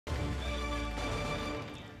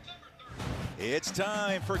It's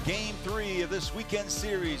time for Game 3 of this weekend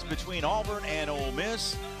series between Auburn and Ole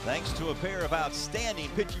Miss. Thanks to a pair of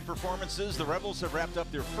outstanding pitching performances, the Rebels have wrapped up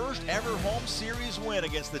their first ever home series win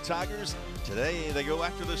against the Tigers. Today they go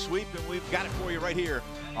after the sweep, and we've got it for you right here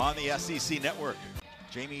on the SEC Network.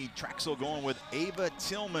 Jamie Traxel going with Ava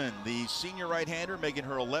Tillman, the senior right-hander, making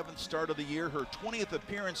her 11th start of the year, her 20th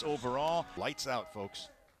appearance overall. Lights out, folks.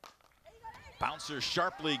 Bouncer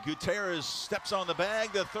sharply, Gutierrez steps on the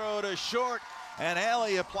bag, the throw to short, and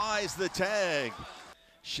Alley applies the tag.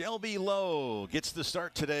 Shelby Lowe gets the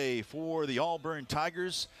start today for the Auburn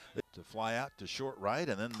Tigers to fly out to short right,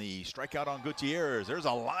 and then the strikeout on Gutierrez. There's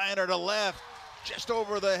a liner to left, just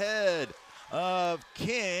over the head of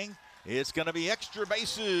King. It's going to be extra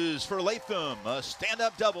bases for Latham, a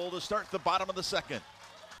stand-up double to start the bottom of the second.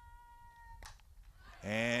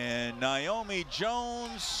 And Naomi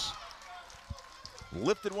Jones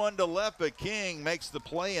lifted one to left, but King makes the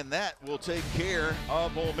play, and that will take care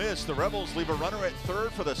of Ole Miss. The Rebels leave a runner at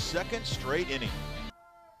third for the second straight inning.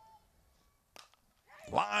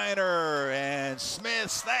 Liner, and Smith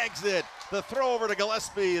snags it. The throw over to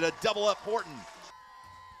Gillespie to double up Horton.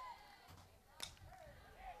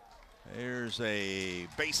 There's a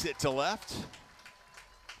base hit to left.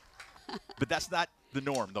 But that's not the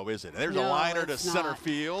norm, though, is it? There's a liner to center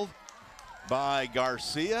field by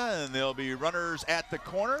Garcia, and there'll be runners at the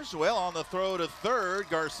corners. Well, on the throw to third,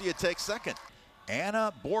 Garcia takes second.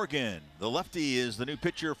 Anna Borgen, the lefty, is the new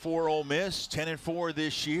pitcher for Ole Miss, 10-4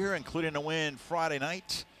 this year, including a win Friday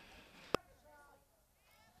night.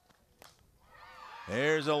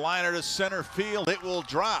 There's a liner to center field. It will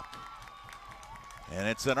drop. And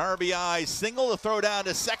it's an RBI single. The throw down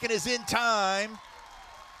to second is in time.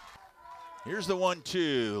 Here's the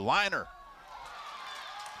 1-2. Liner.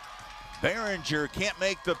 Behringer can't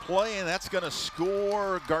make the play, and that's going to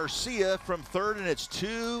score Garcia from third, and it's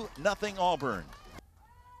 2-0 Auburn.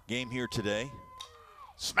 Game here today.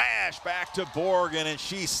 Smash back to Borgen, and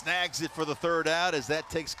she snags it for the third out as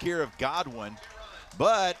that takes care of Godwin.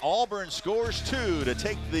 But Auburn scores 2 to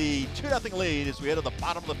take the 2-0 lead as we head to the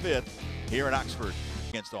bottom of the fifth here in Oxford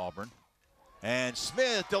against Auburn. And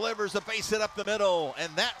Smith delivers a base hit up the middle,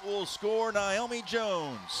 and that will score Naomi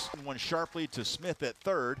Jones. One sharply to Smith at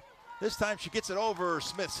third. This time she gets it over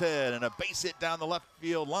Smith's head, and a base hit down the left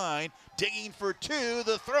field line. Digging for two,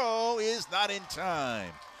 the throw is not in time.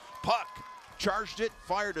 Puck charged it,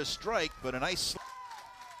 fired a strike, but a nice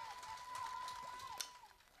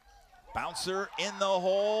bouncer in the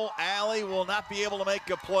hole. Alley will not be able to make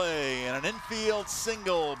a play, and an infield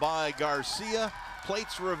single by Garcia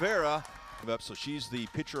plates Rivera. So she's the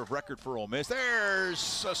pitcher of record for Ole Miss.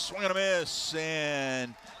 There's a swing and a miss,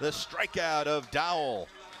 and the strikeout of Dowell.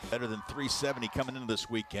 Better than 370 coming into this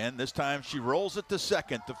weekend. This time she rolls it to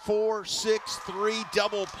second. The 4-6-3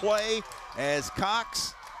 double play as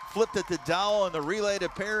Cox flipped it to Dowell, and the relay to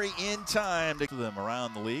Perry in time to them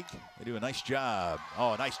around the league. They do a nice job.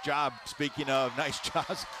 Oh, nice job. Speaking of nice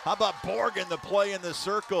jobs, how about Borgen, the play in the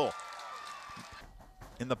circle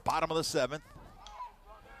in the bottom of the seventh.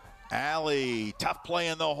 Alley, tough play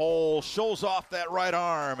in the hole, shows off that right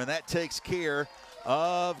arm, and that takes care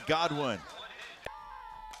of Godwin.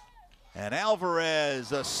 And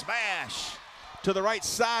Alvarez, a smash to the right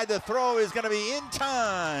side. The throw is going to be in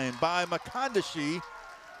time by McConaughey.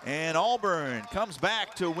 And Auburn comes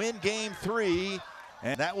back to win Game 3.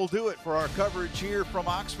 And that will do it for our coverage here from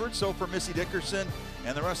Oxford. So for Missy Dickerson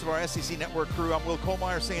and the rest of our SEC Network crew, I'm Will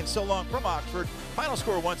Kohlmeyer saying so long from Oxford. Final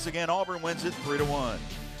score once again, Auburn wins it 3-1.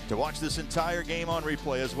 To watch this entire game on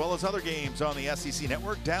replay, as well as other games on the SEC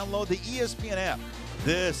Network, download the ESPN app.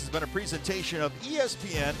 This has been a presentation of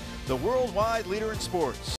ESPN, the worldwide leader in sports.